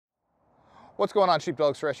What's going on,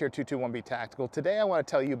 Sheepdogs? Fresh here, 221B Tactical. Today I want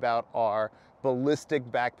to tell you about our ballistic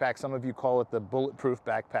backpack. Some of you call it the Bulletproof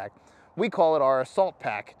backpack. We call it our assault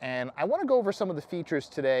pack. And I want to go over some of the features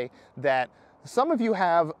today that some of you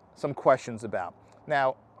have some questions about.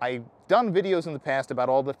 Now, I've done videos in the past about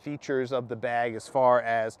all the features of the bag as far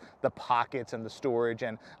as the pockets and the storage,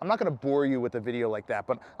 and I'm not going to bore you with a video like that,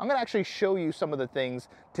 but I'm going to actually show you some of the things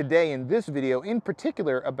today in this video, in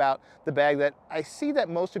particular about the bag that I see that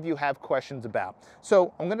most of you have questions about.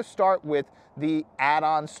 So I'm going to start with the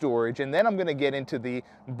add-on storage, and then I'm going to get into the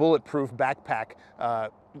bulletproof backpack,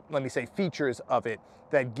 let me say, features of it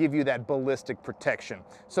that give you that ballistic protection.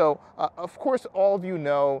 So of course, all of you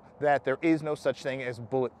know that there is no such thing as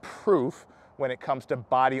bulletproof when it comes to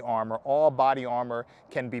body armor. All body armor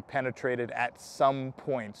can be penetrated at some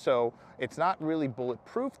point. So it's not really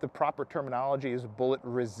bulletproof. The proper terminology is bullet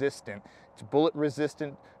resistant. It's bullet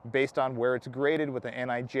resistant based on where it's graded with the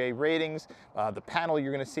NIJ ratings. The panel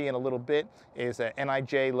you're gonna see in a little bit is a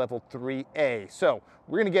NIJ level 3A. So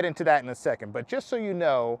we're gonna get into that in a second, but just so you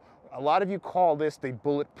know, a lot of you call this the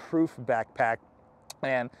bulletproof backpack,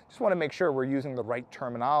 and just want to make sure we're using the right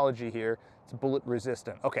terminology here. It's bullet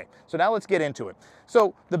resistant. Okay, so now let's get into it.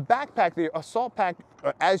 So the backpack, the assault pack,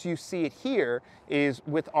 as you see it here, is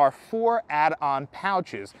with our 4 add-on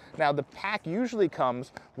pouches. Now the pack usually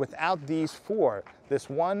comes without these 4. This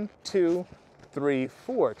 1, 2, 3,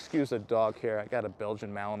 4. Excuse the dog hair. I got a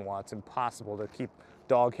Belgian Malinois. It's impossible to keep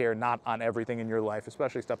dog hair not on everything in your life,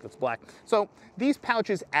 especially stuff that's black. So these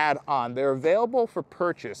pouches add on. They're available for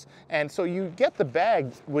purchase. And so you get the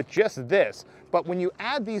bag with just this. But when you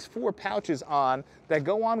add these 4 pouches on that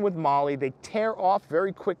go on with MOLLE, they tear off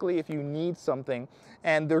very quickly if you need something.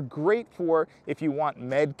 And they're great for if you want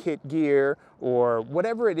med kit gear or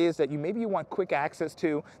whatever it is that maybe you want quick access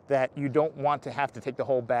to that you don't want to have to take the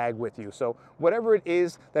whole bag with you. So whatever it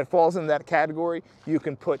is that falls in that category, you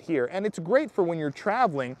can put here. And it's great for when you're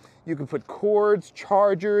traveling. You can put cords,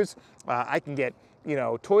 chargers. I can get, you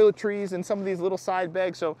know, toiletries in some of these little side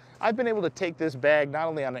bags. So I've been able to take this bag not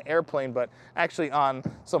only on an airplane, but actually on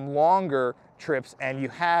some longer trips, and you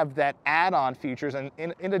have that add-on features, and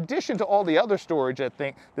in addition to all the other storage that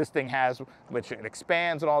this thing has, which it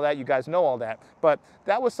expands and all that, you guys know all that, but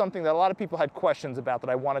that was something that a lot of people had questions about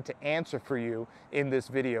that I wanted to answer for you in this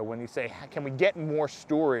video. When you say, can we get more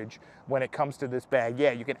storage when it comes to this bag?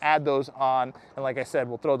 Yeah, you can add those on, and like I said,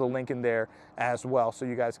 we'll throw the link in there as well so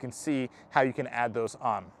you guys can see how you can add those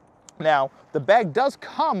on. Now, the bag does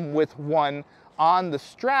come with one on the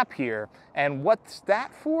strap here, and what's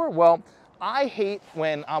that for? Well, I hate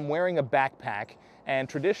when I'm wearing a backpack, and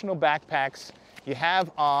traditional backpacks you have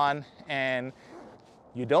on and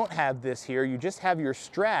you don't have this here, you just have your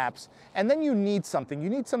straps, and then you need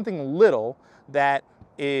something little that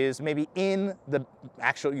is maybe in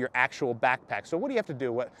your actual backpack. So what do you have to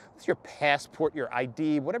do? What's your passport, your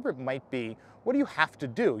ID, whatever it might be? What do you have to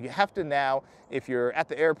do? You have to now, if you're at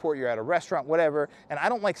the airport, you're at a restaurant, whatever, and I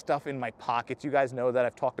don't like stuff in my pockets. You guys know that.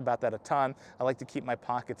 I've talked about that a ton. I like to keep my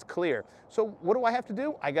pockets clear. So what do I have to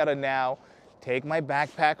do? I gotta now take my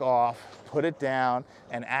backpack off, put it down,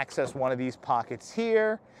 and access one of these pockets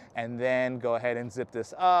here, and then go ahead and zip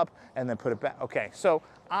this up, and then put it back. Okay, so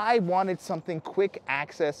I wanted something quick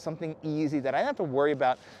access, something easy that I didn't have to worry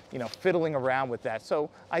about, you know, fiddling around with that. So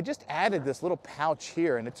I just added this little pouch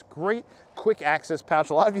here, and it's great quick access pouch.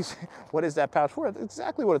 A lot of you say, what is that pouch for? That's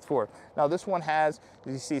exactly what it's for. Now this one has,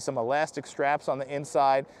 you see, some elastic straps on the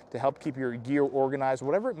inside to help keep your gear organized,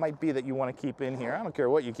 whatever it might be that you want to keep in here. I don't care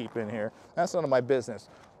what you keep in here. That's none of my business.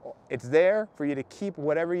 It's there for you to keep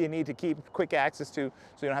whatever you need to keep quick access to,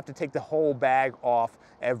 so you don't have to take the whole bag off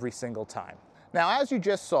every single time. Now, as you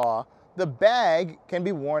just saw, the bag can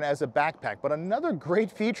be worn as a backpack, but another great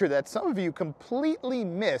feature that some of you completely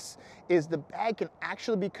miss is the bag can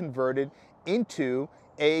actually be converted into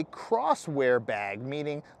a crosswear bag,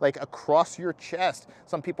 meaning like across your chest.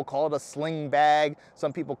 Some people call it a sling bag,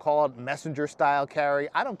 some people call it messenger style carry.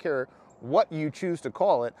 I don't care what you choose to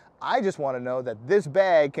call it. I just want to know that this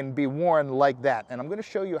bag can be worn like that, and I'm going to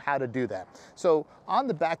show you how to do that. So on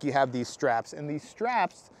the back you have these straps, and these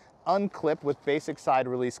straps unclip with basic side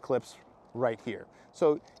release clips right here.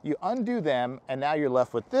 So you undo them, and now you're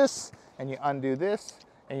left with this, and you undo this,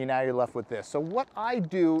 and now you're left with this. So what I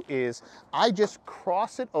do is I just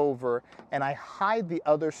cross it over and I hide the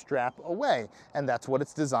other strap away, and that's what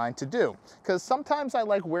it's designed to do. Because sometimes I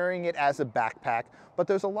like wearing it as a backpack, but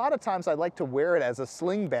there's a lot of times I like to wear it as a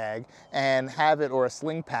sling bag and have it, or a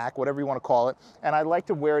sling pack, whatever you want to call it, and I like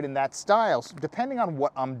to wear it in that style, depending on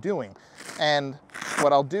what I'm doing. And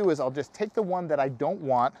what I'll do is I'll just take the one that I don't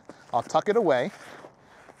want, I'll tuck it away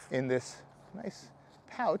in this nice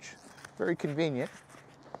pouch, very convenient.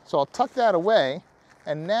 So I'll tuck that away,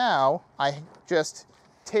 and now I just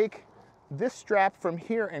take this strap from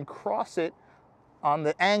here and cross it on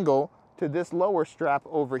the angle to this lower strap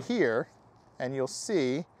over here, and you'll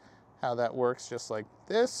see how that works just like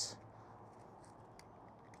this.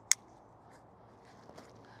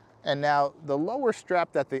 And now the lower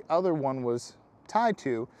strap that the other one was tied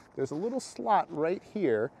to, there's a little slot right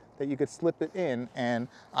here that you could slip it in, and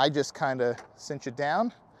I just kind of cinch it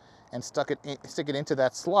down and stick it into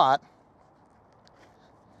that slot.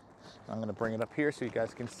 I'm going to bring it up here so you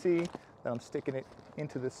guys can see that I'm sticking it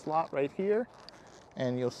into this slot right here,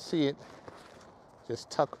 and you'll see it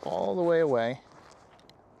just tuck all the way away,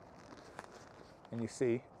 and you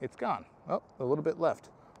see it's gone. Oh, a little bit left.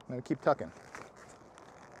 I'm going to keep tucking.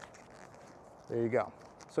 There you go.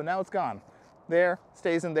 So now it's gone. There,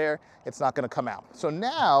 stays in there, it's not going to come out. So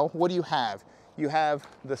now what do you have? You have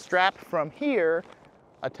the strap from here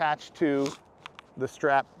attached to the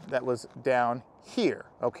strap that was down here,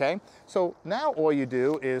 okay? So now all you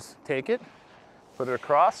do is take it, put it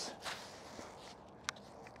across,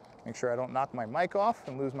 make sure I don't knock my mic off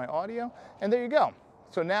and lose my audio, and there you go.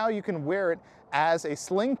 So now you can wear it as a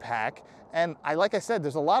sling pack. And like I said,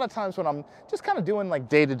 there's a lot of times when I'm just kind of doing like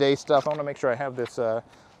day-to-day stuff. I want to make sure I have this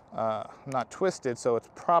not twisted so it's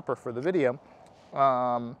proper for the video.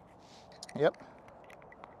 Yep.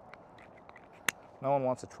 No one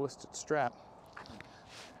wants a twisted strap.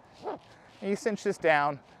 And you cinch this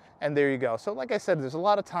down, and there you go. So like I said, there's a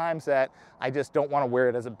lot of times that I just don't want to wear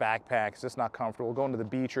it as a backpack. It's just not comfortable. Going to the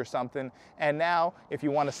beach or something. And now if you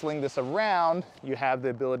want to sling this around, you have the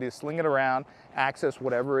ability to sling it around, access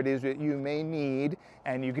whatever it is that you may need,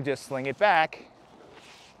 and you can just sling it back.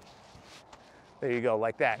 There you go,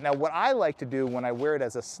 like that. Now what I like to do when I wear it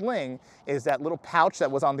as a sling is that little pouch that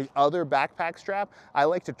was on the other backpack strap, I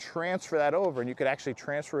like to transfer that over, and you could actually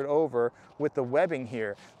transfer it over with the webbing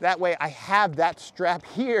here. That way I have that strap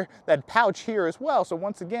here, that pouch here as well. So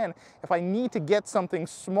once again, if I need to get something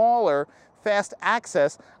smaller, fast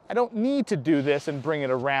access, I don't need to do this and bring it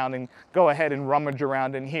around and go ahead and rummage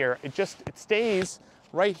around in here. It stays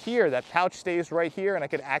right here. That pouch stays right here, and I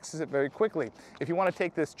can access it very quickly. If you want to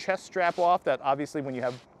take this chest strap off, that obviously when you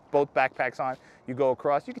have both backpacks on, you go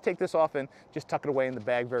across, you can take this off and just tuck it away in the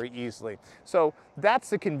bag very easily. So that's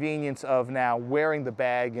the convenience of now wearing the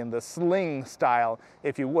bag in the sling style,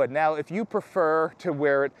 if you would. Now, if you prefer to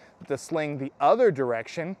wear it, the sling the other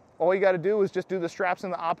direction, all you got to do is just do the straps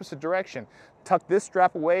in the opposite direction. Tuck this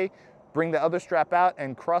strap away, bring the other strap out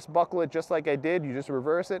and cross buckle it just like I did. You just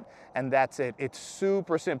reverse it, and that's it. It's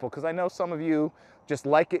super simple, because I know some of you just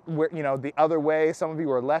like it, you know, the other way. Some of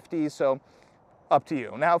you are lefties, so up to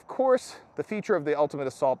you. Now, of course, the feature of the Ultimate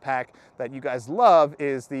Assault Pack that you guys love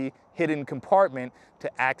is the hidden compartment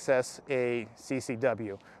to access a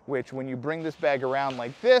CCW, which when you bring this bag around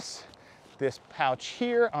like this pouch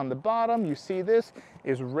here on the bottom, you see this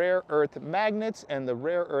is rare earth magnets, and the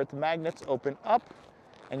rare earth magnets open up,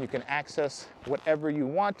 and you can access whatever you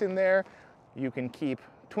want in there. You can keep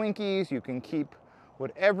Twinkies, you can keep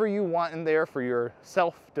whatever you want in there for your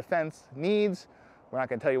self-defense needs. We're not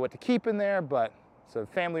gonna tell you what to keep in there, but it's a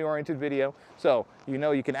family-oriented video. So you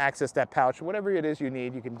know you can access that pouch, whatever it is you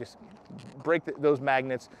need. You can just break those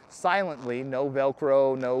magnets silently, no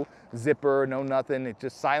Velcro, no zipper, no nothing. It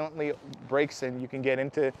just silently breaks, and you can get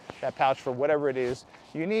into that pouch for whatever it is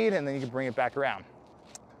you need, and then you can bring it back around.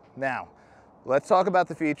 Now, let's talk about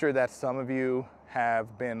the feature that some of you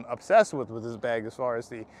have been obsessed with this bag, as far as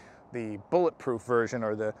the bulletproof version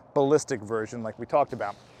or the ballistic version like we talked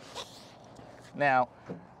about. Now,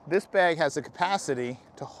 this bag has the capacity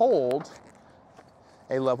to hold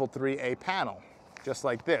a level 3A panel, just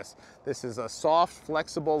like this. This is a soft,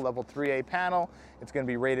 flexible level 3A panel. It's going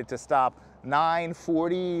to be rated to stop 9,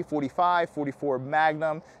 40, 45, 44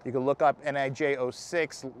 Magnum. You can look up NIJ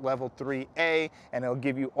 06 level 3A, and it'll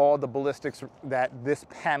give you all the ballistics that this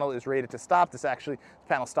panel is rated to stop. This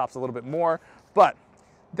panel stops a little bit more, but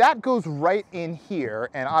that goes right in here,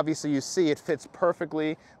 and obviously you see it fits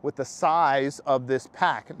perfectly with the size of this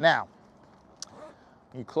pack. Now,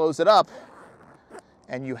 you close it up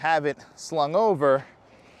and you have it slung over.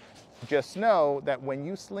 Just know that when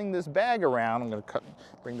you sling this bag around, I'm going to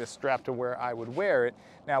bring this strap to where I would wear it.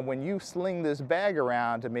 Now, when you sling this bag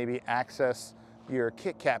around to maybe access your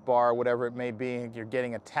Kit Kat bar, or whatever it may be, and you're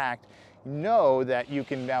getting attacked, know that you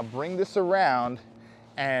can now bring this around,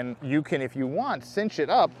 and you can, if you want, cinch it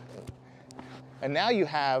up, and now you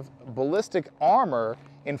have ballistic armor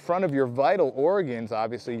in front of your vital organs,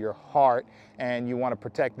 obviously your heart, and you want to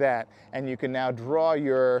protect that. And you can now draw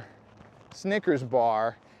your Snickers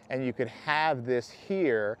bar, and you could have this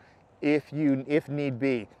here if need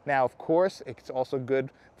be. Now, of course, it's also good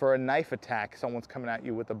for a knife attack. Someone's coming at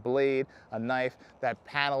you with a blade, a knife. That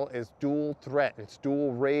panel is dual threat. It's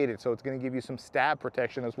dual rated, so it's going to give you some stab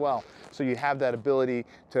protection as well. So you have that ability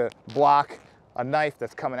to block a knife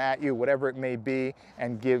that's coming at you, whatever it may be,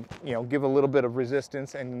 and give a little bit of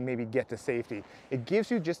resistance and maybe get to safety. It gives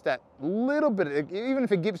you just that little bit, even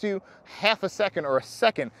if it gives you half a second or a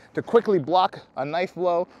second to quickly block a knife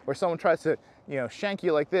blow, or someone tries to shank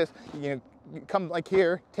you like this, you come like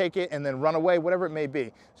here, take it, and then run away, whatever it may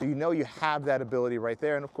be. So you have that ability right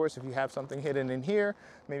there. And of course, if you have something hidden in here,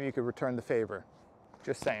 maybe you could return the favor.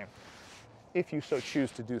 Just saying, if you so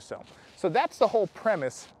choose to do so. So that's the whole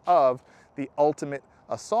premise of the Ultimate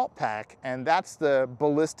Assault Pack, and that's the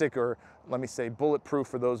ballistic, or let me say bulletproof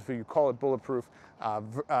for those of you who call it bulletproof,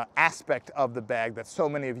 aspect of the bag that so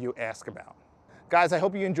many of you ask about. Guys, I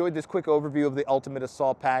hope you enjoyed this quick overview of the Ultimate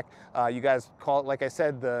Assault Pack. You guys call it, like I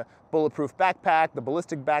said, the bulletproof backpack, the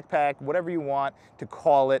ballistic backpack, whatever you want to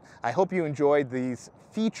call it. I hope you enjoyed these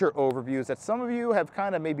feature overviews that some of you have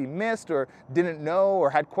kind of maybe missed or didn't know or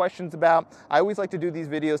had questions about. I always like to do these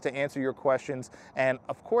videos to answer your questions. And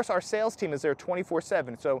of course, our sales team is there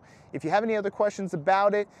 24/7. So if you have any other questions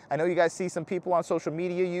about it, I know you guys see some people on social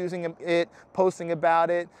media using it, posting about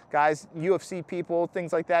it, guys, UFC people,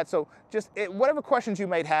 things like that. So just whatever questions you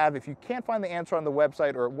might have, if you can't find the answer on the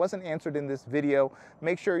website or it wasn't answered in this video,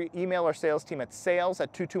 make sure you email our sales team at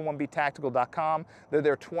sales@221btactical.com. They're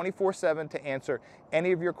there 24/7 to answer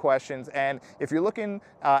any of your questions. And if you're looking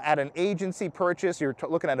at an agency purchase, you're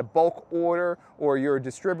looking at a bulk order, or you're a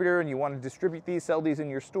distributor and you want to distribute these, sell these in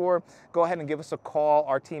your store, go ahead and give us a call.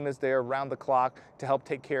 Our team is there around the clock to help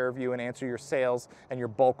take care of you and answer your sales and your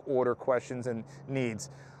bulk order questions and needs.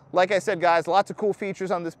 Like I said, guys, lots of cool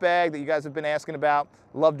features on this bag that you guys have been asking about.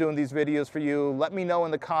 Love doing these videos for you. Let me know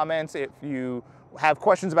in the comments if you have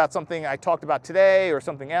questions about something I talked about today, or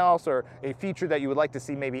something else, or a feature that you would like to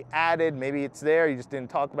see maybe added. Maybe it's there, you just didn't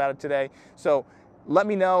talk about it today. So let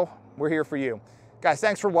me know. We're here for you. Guys,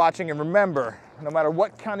 thanks for watching. And remember, no matter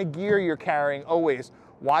what kind of gear you're carrying, always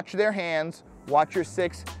watch their hands, watch your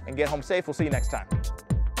six, and get home safe. We'll see you next time.